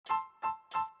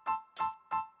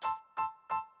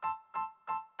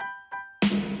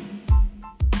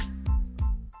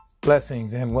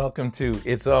Blessings and welcome to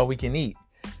It's All We Can Eat,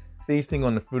 feasting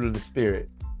on the fruit of the Spirit,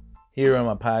 here on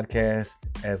my podcast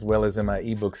as well as in my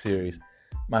ebook series.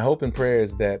 My hope and prayer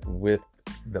is that with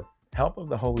the help of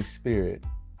the Holy Spirit,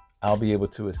 I'll be able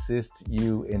to assist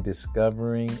you in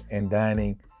discovering and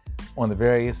dining on the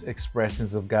various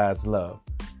expressions of God's love,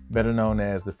 better known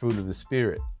as the fruit of the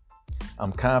Spirit.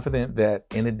 I'm confident that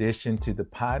in addition to the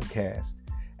podcast,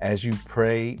 as you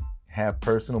pray, have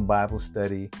personal Bible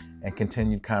study, and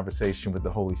continued conversation with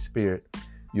the Holy Spirit,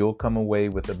 you'll come away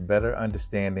with a better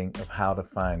understanding of how to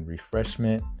find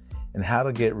refreshment and how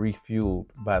to get refueled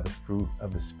by the fruit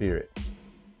of the Spirit.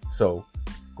 So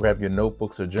grab your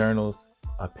notebooks or journals,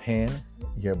 a pen,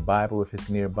 your Bible if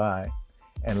it's nearby,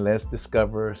 and let's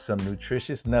discover some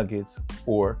nutritious nuggets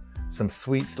or some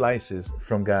sweet slices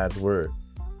from God's Word.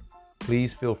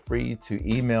 Please feel free to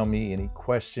email me any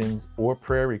questions or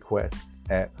prayer requests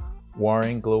at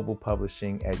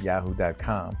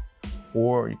warringlobalpublishing@yahoo.com,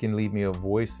 or you can leave me a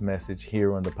voice message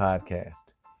here on the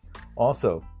podcast.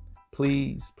 Also,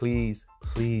 please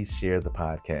share the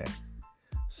podcast.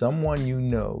 Someone you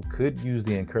know could use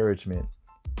the encouragement,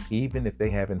 even if they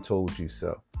haven't told you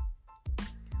so.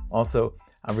 Also,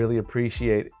 I really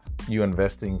appreciate you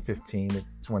investing 15 to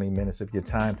 20 minutes of your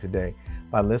time today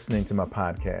by listening to my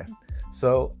podcast.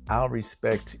 So I'll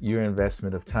respect your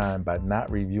investment of time by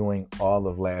not reviewing all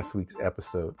of last week's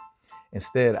episode.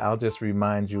 Instead, I'll just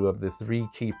remind you of the 3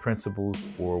 key principles,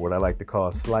 or what I like to call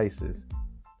slices.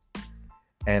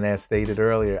 And as stated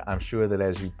earlier, I'm sure that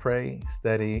as you pray,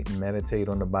 study, meditate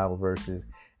on the Bible verses,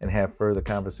 and have further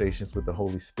conversations with the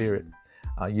Holy Spirit,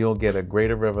 you'll get a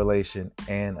greater revelation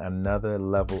and another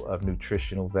level of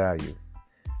nutritional value.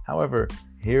 However,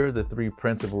 here are the 3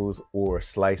 principles or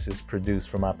slices produced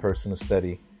from my personal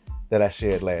study that I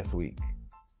shared last week.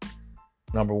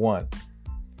 Number 1,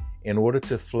 in order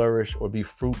to flourish or be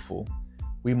fruitful,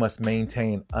 we must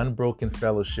maintain unbroken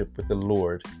fellowship with the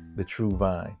Lord, the true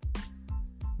vine.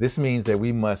 This means that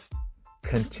we must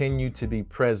continue to be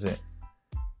present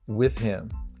with Him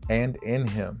and in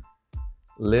Him,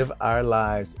 live our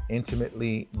lives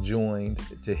intimately joined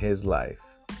to His life.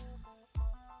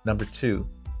 Number 2,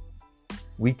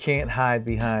 we can't hide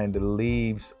behind the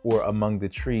leaves or among the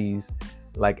trees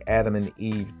like Adam and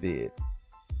Eve did.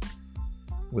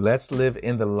 Well, let's live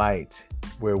in the light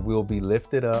where we'll be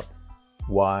lifted up,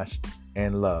 washed,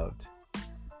 and loved.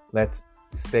 Let's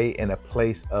stay in a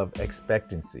place of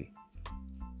expectancy.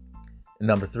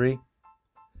 Number 3,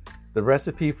 the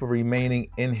recipe for remaining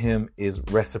in Him is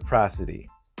reciprocity.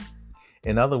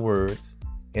 In other words,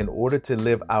 in order to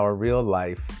live our real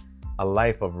life, a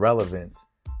life of relevance,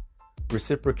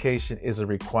 reciprocation is a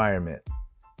requirement.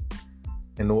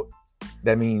 And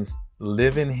that means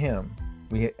live in Him.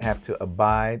 We have to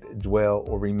abide, dwell,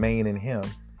 or remain in Him,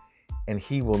 and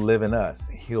He will live in us.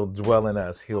 He'll dwell in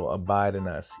us. He'll abide in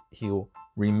us. He'll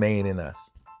remain in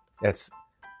us. That's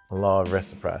a law of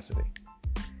reciprocity.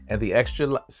 And the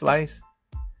extra slice,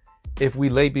 if we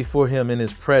lay before Him in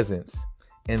His presence,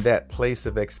 in that place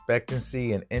of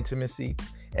expectancy and intimacy,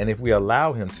 and if we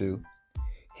allow Him to,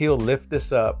 He'll lift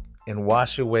us up and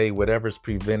wash away whatever's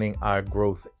preventing our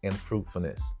growth and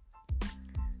fruitfulness.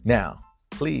 Now,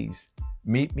 please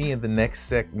meet me in the next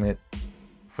segment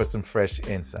for some fresh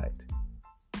insight.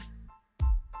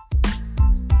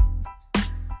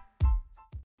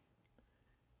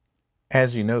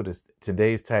 As you noticed,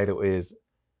 today's title is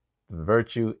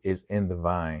Virtue is in the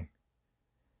Vine.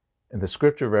 And the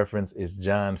scripture reference is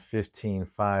John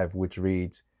 15:5, which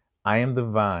reads, I am the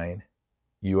vine,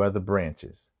 you are the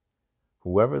branches.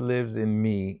 Whoever lives in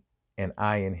me and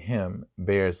I in him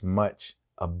bears much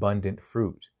abundant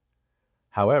fruit.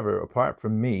 However, apart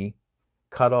from me,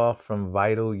 cut off from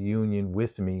vital union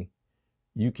with me,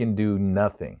 you can do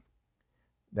nothing.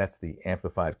 That's the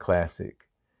Amplified Classic.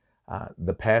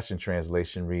 The Passion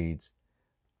Translation reads,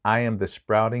 I am the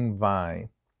sprouting vine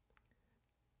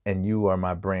and you are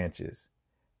my branches.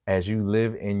 As you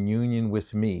live in union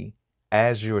with me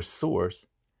as your source,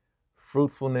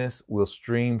 fruitfulness will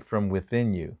stream from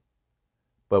within you.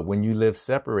 But when you live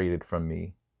separated from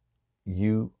me,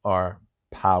 you are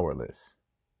powerless.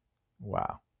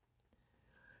 Wow.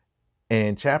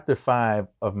 In chapter 5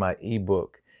 of my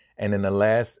ebook, and in the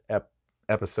last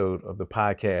episode of the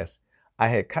podcast, I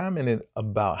had commented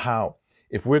about how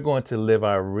if we're going to live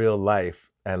our real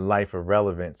life and life of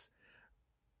relevance,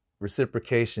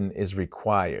 reciprocation is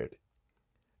required.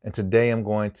 And today I'm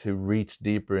going to reach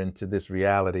deeper into this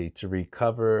reality to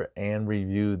recover and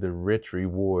review the rich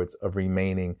rewards of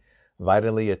remaining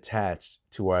vitally attached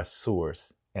to our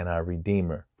source and our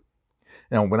Redeemer.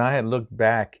 Now, when I had looked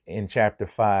back in chapter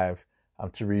 5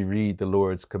 to reread the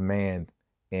Lord's command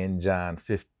in John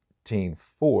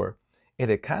 15:4, it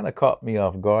had kind of caught me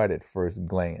off guard at first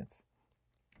glance.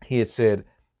 He had said,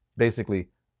 basically,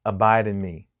 abide in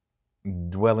me,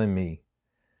 dwell in me,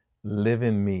 live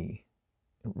in me,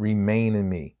 remain in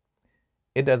me.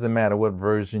 It doesn't matter what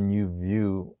version you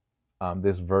view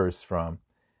this verse from.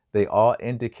 They all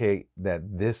indicate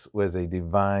that this was a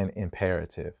divine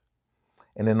imperative.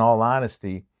 And in all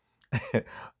honesty,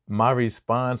 my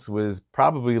response was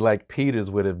probably like Peter's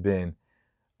would have been.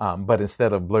 But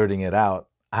instead of blurting it out,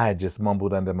 I had just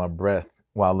mumbled under my breath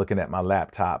while looking at my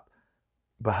laptop.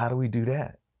 But how do we do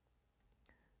that?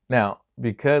 Now,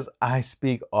 because I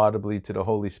speak audibly to the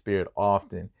Holy Spirit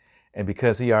often, and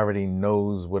because he already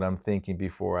knows what I'm thinking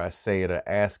before I say it or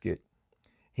ask it,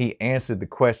 he answered the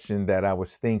question that I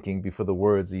was thinking before the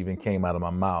words even came out of my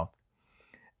mouth.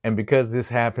 And because this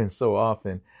happens so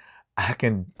often, I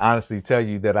can honestly tell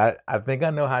you that I think I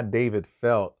know how David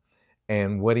felt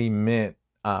and what he meant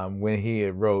when he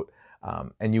had wrote,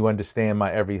 and you understand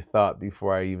my every thought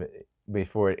before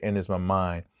it enters my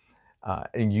mind.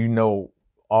 And you know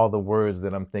all the words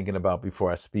that I'm thinking about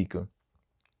before I speak them.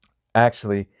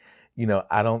 Actually,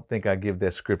 I don't think I give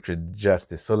that scripture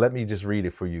justice. So let me just read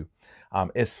it for you.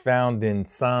 It's found in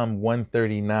Psalm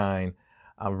 139,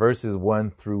 verses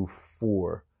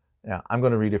 1-4. Now, I'm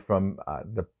going to read it from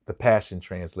the Passion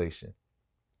Translation,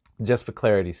 just for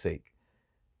clarity's sake.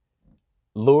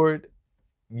 Lord,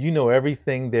 you know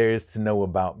everything there is to know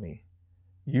about me.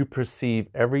 You perceive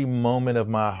every moment of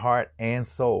my heart and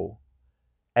soul,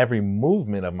 every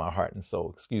movement of my heart and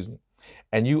soul,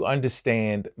 and you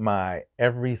understand my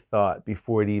every thought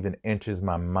before it even enters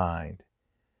my mind.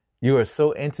 You are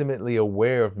so intimately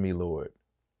aware of me, Lord,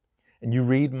 and you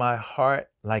read my heart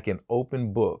like an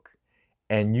open book,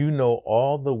 and you know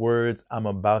all the words I'm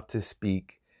about to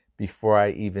speak before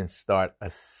I even start a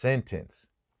sentence.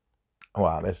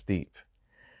 Wow, that's deep.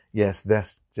 Yes,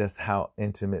 that's just how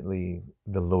intimately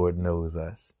the Lord knows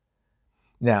us.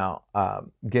 Now,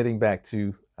 getting back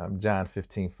to John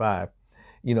 15:5,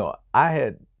 I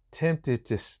had tempted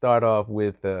to start off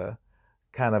with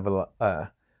kind of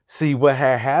see what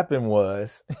had happened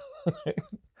was,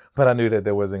 but I knew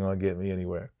that wasn't going to get me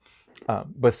anywhere.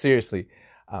 But seriously,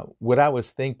 what I was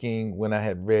thinking when I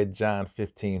had read John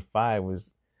 15:5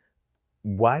 was,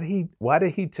 why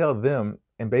did he tell them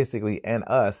and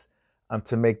us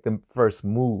to make the first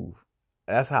move?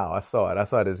 That's how I saw it. I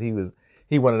saw it as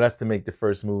he wanted us to make the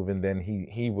first move, and then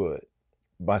he would,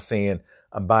 by saying,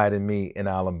 abide in me and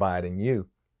I'll abide in you.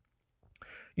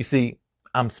 You see,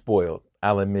 I'm spoiled,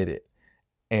 I'll admit it.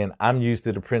 And I'm used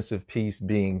to the Prince of Peace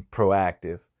being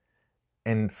proactive.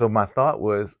 And so my thought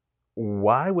was,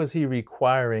 why was he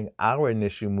requiring our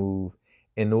initial move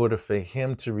in order for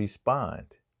him to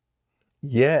respond?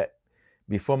 Yet,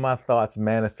 before my thoughts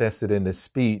manifested in the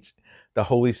speech, the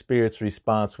Holy Spirit's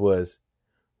response was,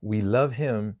 we love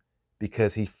him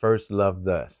because he first loved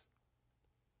us.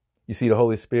 You see, the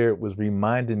Holy Spirit was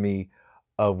reminding me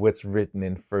of what's written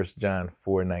in 1 John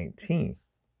 4:19.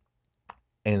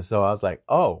 And so I was like,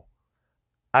 oh,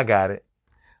 I got it.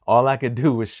 All I could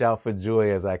do was shout for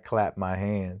joy as I clapped my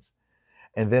hands.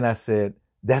 And then I said,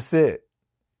 that's it.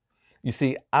 You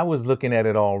see, I was looking at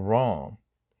it all wrong.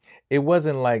 It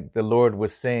wasn't like the Lord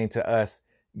was saying to us,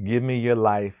 give me your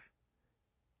life,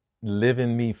 live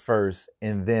in me first,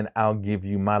 and then I'll give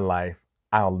you my life.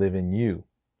 I'll live in you.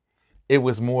 It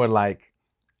was more like,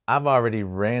 I've already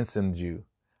ransomed you.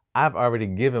 I've already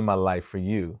given my life for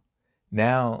you.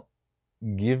 Now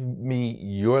give me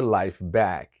your life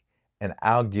back, and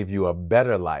I'll give you a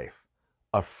better life,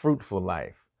 a fruitful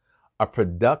life, a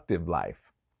productive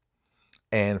life.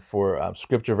 And for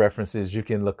scripture references, you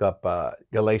can look up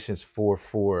Galatians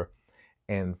 4:4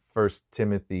 and 1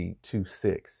 Timothy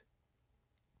 2:6.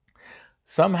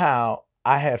 Somehow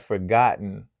I had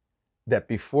forgotten that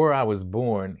before I was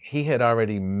born, he had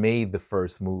already made the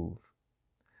first move.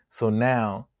 So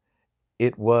now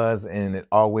it was, and it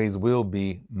always will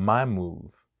be, my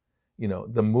move.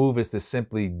 The move is to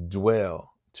simply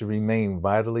dwell, to remain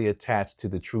vitally attached to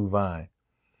the true vine.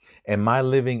 And my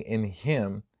living in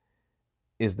him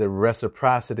is the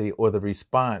reciprocity or the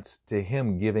response to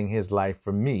him giving his life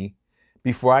for me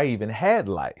before I even had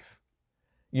life.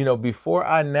 Before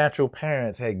our natural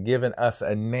parents had given us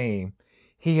a name,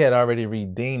 he had already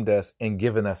redeemed us and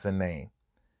given us a name.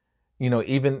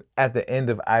 Even at the end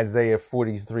of Isaiah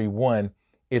 43:1,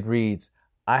 it reads,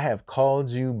 I have called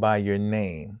you by your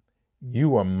name.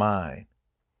 You are mine.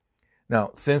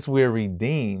 Now, since we're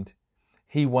redeemed,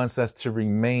 he wants us to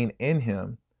remain in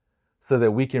him so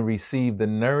that we can receive the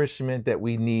nourishment that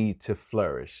we need to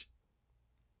flourish.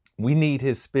 We need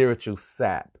his spiritual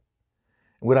sap.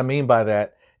 What I mean by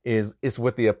that is it's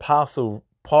what the Apostle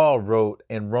Paul wrote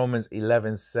in Romans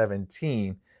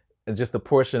 11:17, and just a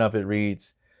portion of it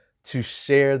reads, to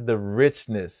share the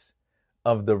richness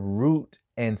of the root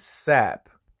and sap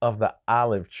of the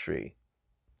olive tree.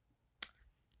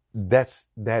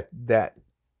 That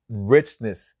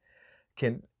richness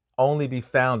can only be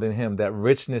found in him. That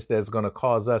richness that's going to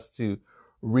cause us to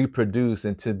reproduce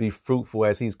and to be fruitful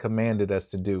as he's commanded us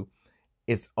to do.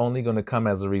 It's only going to come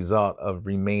as a result of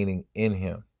remaining in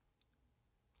him.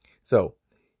 So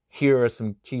here are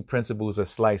some key principles or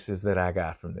slices that I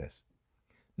got from this.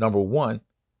 Number one,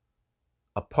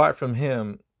 apart from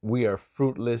him, we are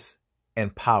fruitless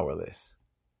and powerless.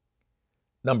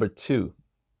 Number two,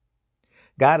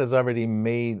 God has already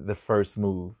made the first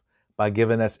move by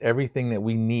giving us everything that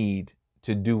we need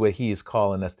to do what he is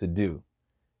calling us to do.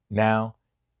 Now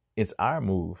it's our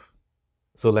move.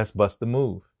 So let's bust the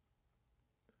move.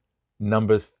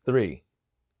 Number three,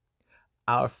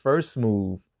 our first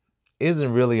move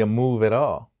isn't really a move at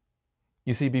all.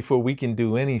 You see, before we can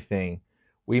do anything,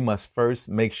 we must first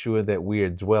make sure that we are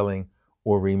dwelling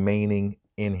or remaining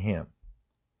in him.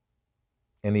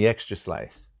 And the extra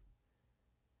slice.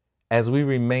 As we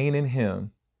remain in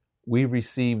him, we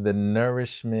receive the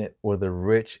nourishment or the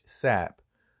rich sap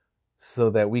so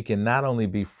that we can not only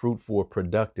be fruitful or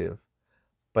productive,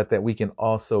 but that we can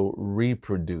also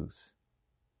reproduce.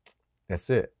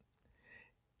 That's it.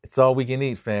 It's all we can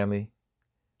eat, family.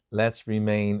 Let's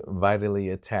remain vitally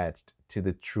attached to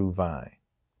the true vine.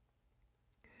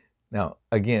 Now,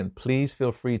 again, please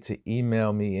feel free to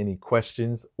email me any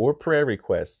questions or prayer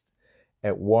requests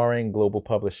at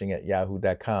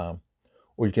warringlobalpublishing@yahoo.com,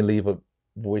 or you can leave a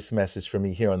voice message for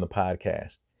me here on the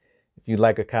podcast. If you'd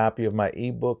like a copy of my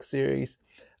ebook series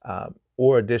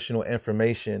or additional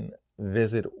information,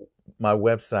 visit my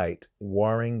website,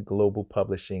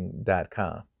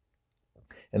 warringglobalpublishing.com.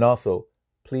 And also,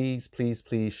 please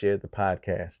share the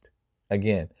podcast.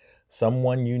 Again,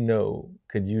 someone you know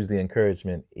could use the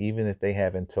encouragement even if they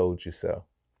haven't told you so.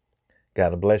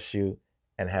 God bless you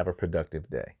and have a productive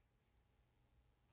day.